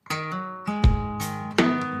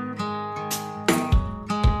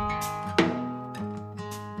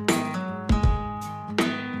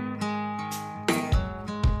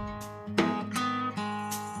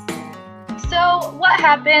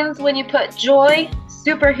happens when you put joy,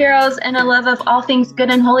 superheroes, and a love of all things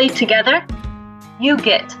good and holy together? You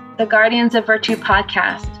get the Guardians of Virtue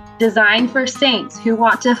podcast, designed for saints who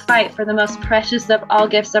want to fight for the most precious of all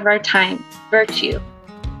gifts of our time, virtue.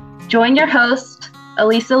 Join your host,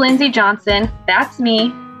 Elisa Lindsay Johnson, that's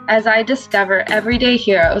me, as I discover everyday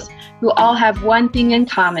heroes who all have one thing in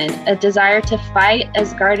common, a desire to fight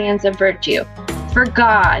as guardians of virtue. For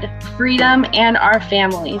God, freedom, and our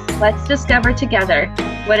families, let's discover together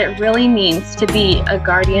what it really means to be a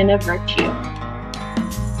guardian of virtue.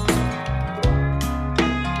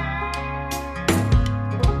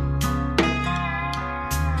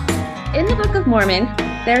 In the Book of Mormon,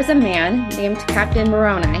 there's a man named Captain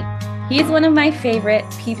Moroni. He's one of my favorite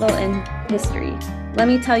people in history. Let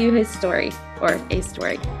me tell you his story, or a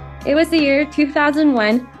story. It was the year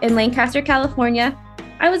 2001 in Lancaster, California.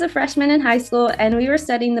 I was a freshman in high school, and we were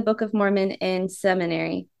studying the Book of Mormon in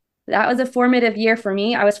seminary. That was a formative year for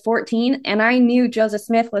me. I was 14, and I knew Joseph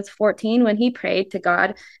Smith was 14 when he prayed to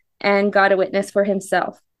God and got a witness for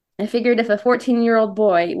himself. I figured if a 14-year-old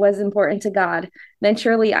boy was important to God, then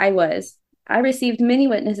surely I was. I received many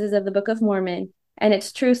witnesses of the Book of Mormon and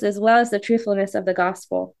its truths as well as the truthfulness of the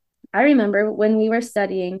gospel. I remember when we were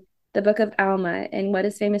studying the Book of Alma in what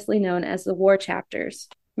is famously known as the War Chapters.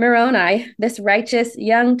 Moroni, this righteous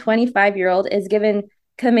young 25-year-old, is given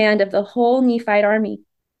command of the whole Nephite army.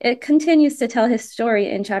 It continues to tell his story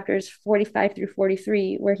in chapters 45 through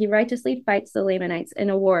 43, where he righteously fights the Lamanites in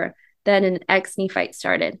a war that an ex-Nephite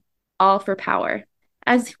started, all for power.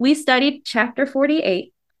 As we studied chapter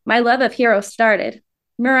 48, my love of heroes started.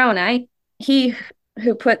 Moroni, he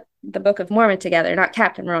who put the Book of Mormon together, not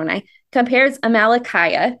Captain Moroni, compares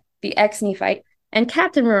Amalickiah, the ex-Nephite, and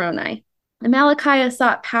Captain Moroni. Amalickiah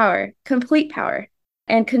sought power, complete power,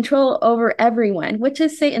 and control over everyone, which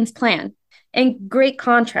is Satan's plan. In great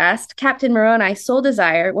contrast, Captain Moroni's sole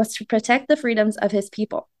desire was to protect the freedoms of his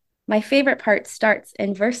people. My favorite part starts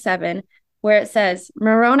in verse 7, where it says,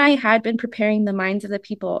 Moroni had been preparing the minds of the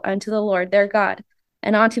people unto the Lord their God.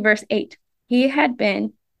 And on to verse 8, he had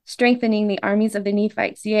been strengthening the armies of the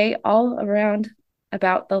Nephites, yea, all around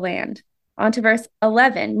about the land. On to verse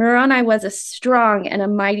 11, Moroni was a strong and a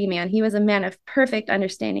mighty man. He was a man of perfect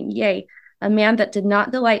understanding, yea, a man that did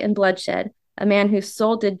not delight in bloodshed, a man whose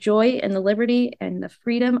soul did joy in the liberty and the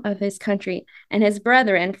freedom of his country, and his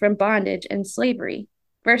brethren from bondage and slavery.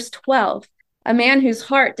 Verse 12, a man whose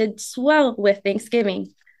heart did swell with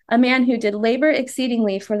thanksgiving, a man who did labor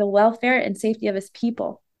exceedingly for the welfare and safety of his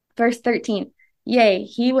people. Verse 13, yea,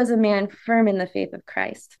 he was a man firm in the faith of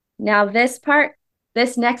Christ. Now this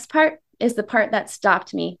next part, is the part that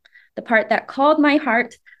stopped me, the part that called my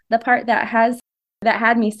heart, the part that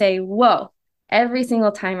had me say, whoa, every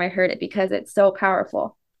single time I heard it because it's so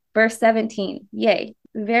powerful. Verse 17, yea,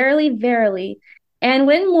 verily, verily. And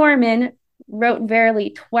when Mormon wrote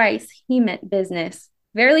verily twice, he meant business.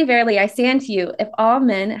 Verily, verily, I say unto you, if all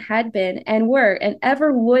men had been and were and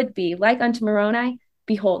ever would be like unto Moroni,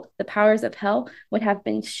 behold, the powers of hell would have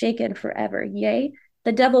been shaken forever. Yea,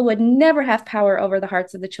 the devil would never have power over the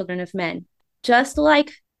hearts of the children of men. Just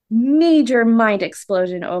like major mind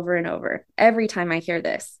explosion over and over every time I hear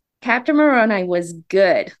this. Captain Moroni was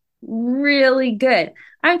good, really good.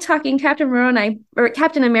 I'm talking Captain Moroni or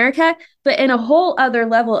Captain America, but in a whole other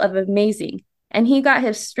level of amazing. And he got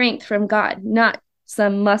his strength from God, not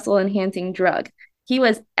some muscle enhancing drug. He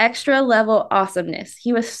was extra level awesomeness.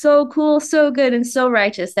 He was so cool, so good, and so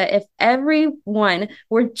righteous that if everyone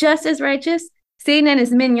were just as righteous, Satan and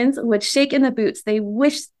his minions would shake in the boots they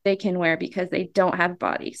wish they can wear because they don't have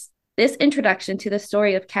bodies. This introduction to the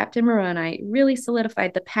story of Captain Moroni really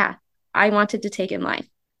solidified the path I wanted to take in life.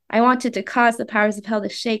 I wanted to cause the powers of hell to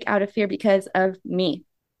shake out of fear because of me.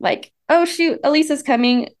 Like, oh shoot, Elisa's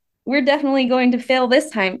coming. We're definitely going to fail this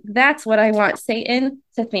time. That's what I want Satan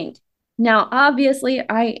to think. Now, obviously,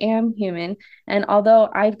 I am human, and although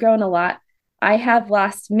I've grown a lot, I have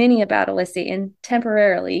lost many a battle with Satan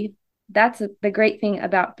temporarily. That's the great thing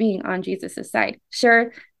about being on Jesus' side.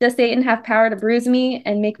 Sure, does Satan have power to bruise me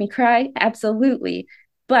and make me cry? Absolutely.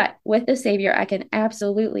 But with the Savior, I can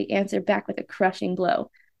absolutely answer back with a crushing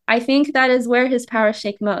blow. I think that is where his powers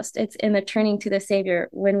shake most. It's in the turning to the Savior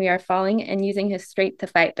when we are falling and using his strength to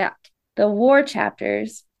fight back. The war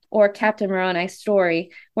chapters, or Captain Moroni's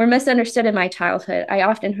story, were misunderstood in my childhood. I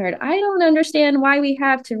often heard, I don't understand why we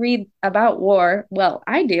have to read about war. Well,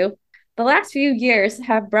 I do. The last few years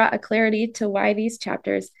have brought a clarity to why his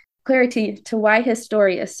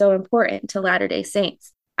story is so important to Latter-day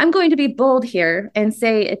Saints. I'm going to be bold here and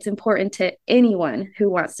say it's important to anyone who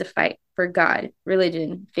wants to fight for God,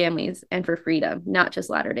 religion, families, and for freedom, not just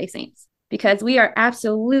Latter-day Saints, because we are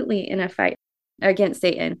absolutely in a fight against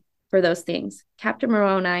Satan for those things. Captain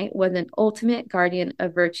Moroni was an ultimate guardian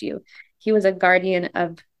of virtue. He was a guardian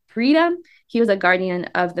of freedom. He was a guardian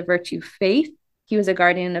of the virtue faith. He was a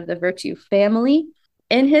guardian of the virtue family.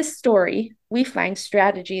 In his story, we find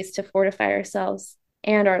strategies to fortify ourselves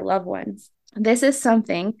and our loved ones. This is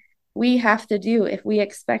something we have to do if we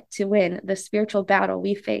expect to win the spiritual battle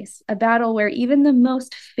we face, a battle where even the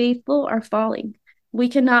most faithful are falling. We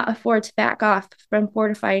cannot afford to back off from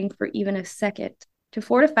fortifying for even a second. To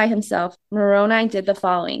fortify himself, Moroni did the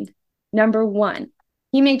following. Number 1,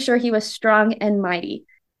 he made sure he was strong and mighty.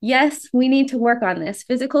 Yes, we need to work on this.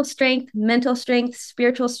 Physical strength, mental strength,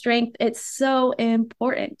 spiritual strength. It's so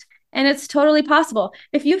important. And it's totally possible.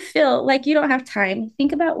 If you feel like you don't have time,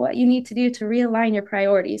 think about what you need to do to realign your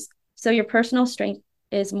priorities so your personal strength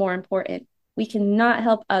is more important. We cannot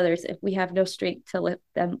help others if we have no strength to lift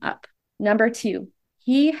them up. Number 2,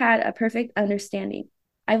 he had a perfect understanding.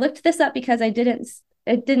 I looked this up because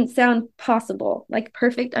it didn't sound possible. Like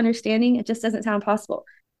perfect understanding, it just doesn't sound possible.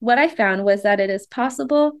 What I found was that it is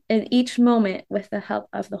possible in each moment with the help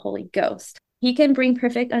of the Holy Ghost. He can bring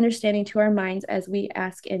perfect understanding to our minds as we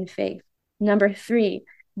ask in faith. Number 3,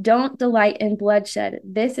 don't delight in bloodshed.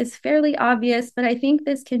 This is fairly obvious, but I think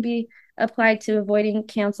this can be applied to avoiding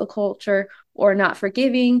cancel culture or not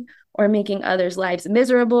forgiving or making others' lives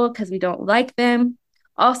miserable because we don't like them.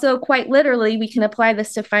 Also, quite literally, we can apply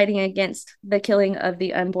this to fighting against the killing of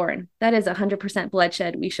the unborn. That is 100%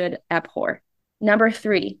 bloodshed we should abhor. Number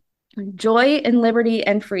 3, joy in liberty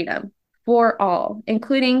and freedom for all,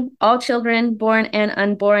 including all children, born and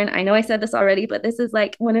unborn. I know I said this already, but this is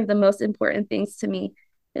like one of the most important things to me.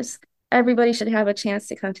 Is everybody should have a chance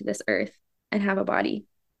to come to this earth and have a body.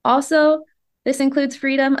 Also, this includes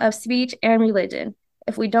freedom of speech and religion.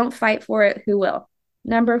 If we don't fight for it, who will?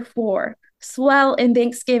 Number 4, swell in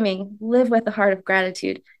thanksgiving. Live with a heart of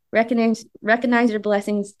gratitude. Recognize your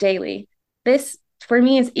blessings daily. This, for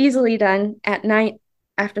me, is easily done at night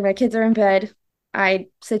after my kids are in bed. I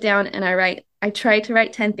sit down and I write. I try to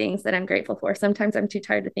write 10 things that I'm grateful for. Sometimes I'm too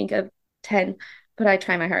tired to think of 10, but I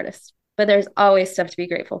try my hardest. But there's always stuff to be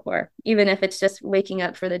grateful for, even if it's just waking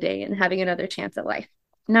up for the day and having another chance at life.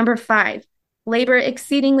 Number 5, labor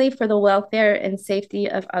exceedingly for the welfare and safety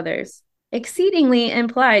of others. Exceedingly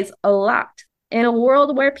implies a lot. In a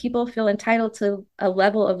world where people feel entitled to a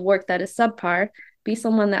level of work that is subpar, be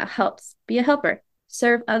someone that helps. Be a helper.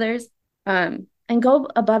 Serve others, and go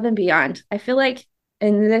above and beyond. I feel like,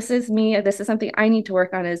 and this is me, this is something I need to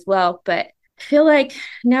work on as well, but I feel like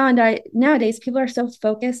nowadays people are so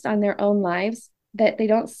focused on their own lives that they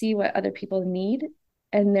don't see what other people need,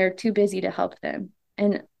 and they're too busy to help them.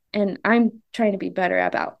 And I'm trying to be better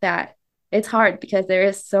about that. It's hard because there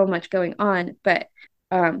is so much going on, but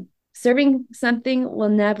serving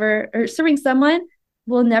someone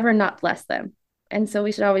will never not bless them. And so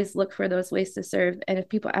we should always look for those ways to serve. And if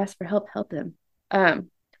people ask for help, help them.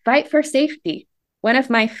 Fight for safety. One of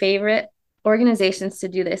my favorite organizations to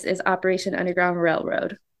do this is Operation Underground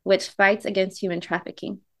Railroad, which fights against human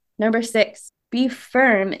trafficking. Number 6, be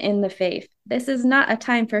firm in the faith. This is not a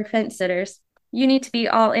time for fence sitters. You need to be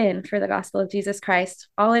all in for the gospel of Jesus Christ,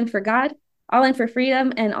 all in for God, all in for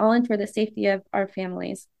freedom, and all in for the safety of our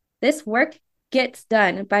families. This work gets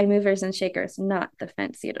done by movers and shakers, not the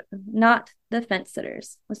fence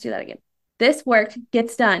sitters. Let's do that again. This work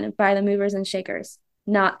gets done by the movers and shakers,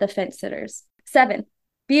 not the fence sitters. 7,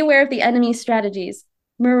 be aware of the enemy's strategies.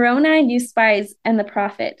 Moroni used spies and the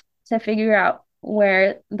prophet to figure out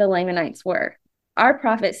where the Lamanites were. Our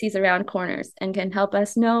prophet sees around corners and can help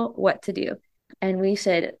us know what to do, and we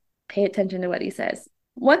should pay attention to what he says.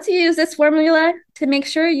 Once you use this formula to make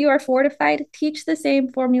sure you are fortified, teach the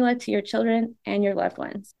same formula to your children and your loved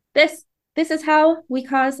ones. This is how we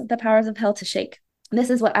cause the powers of hell to shake. This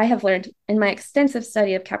is what I have learned in my extensive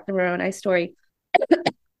study of Captain Moroni's story.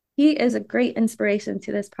 He is a great inspiration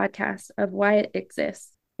to this podcast of why it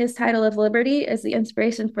exists. His title of liberty is the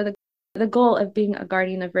inspiration for the goal of being a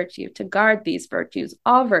guardian of virtue. To guard these virtues,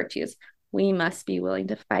 all virtues, we must be willing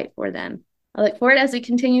to fight for them. I look forward as we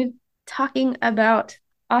continue talking about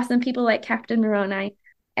awesome people like Captain Moroni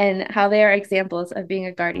and how they are examples of being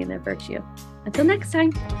a guardian of virtue. Until next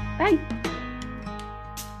time, bye.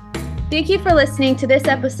 Thank you for listening to this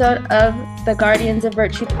episode of the Guardians of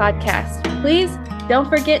Virtue podcast. Please don't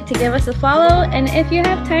forget to give us a follow, and if you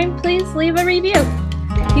have time, please leave a review.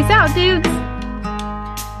 Peace out, dudes.